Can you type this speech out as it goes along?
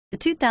The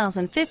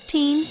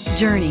 2015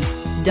 Journey.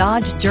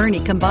 Dodge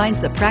Journey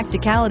combines the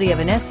practicality of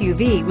an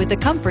SUV with the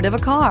comfort of a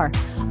car,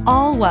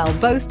 all while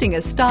boasting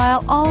a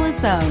style all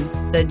its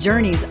own. The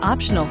Journey's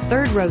optional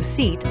third-row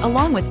seat,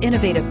 along with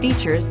innovative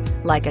features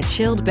like a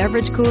chilled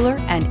beverage cooler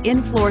and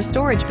in-floor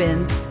storage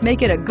bins,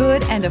 make it a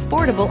good and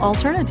affordable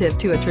alternative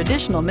to a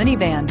traditional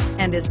minivan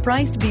and is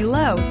priced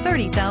below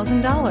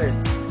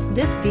 $30,000.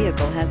 This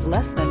vehicle has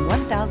less than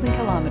 1,000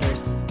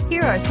 kilometers.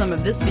 Here are some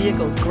of this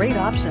vehicle's great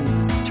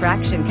options: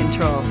 traction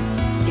control,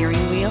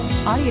 steering wheel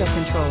audio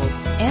controls,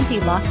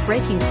 anti-lock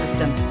braking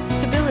system,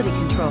 stability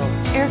control,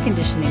 air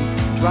conditioning,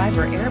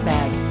 driver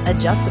airbag,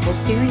 adjustable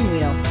steering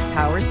wheel,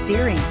 power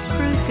steering,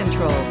 cruise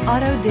control,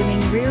 auto-dimming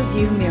rear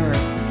view mirror,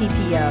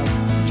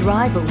 PPO.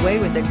 Drive away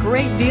with a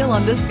great deal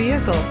on this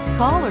vehicle.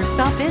 Call or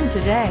stop in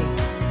today.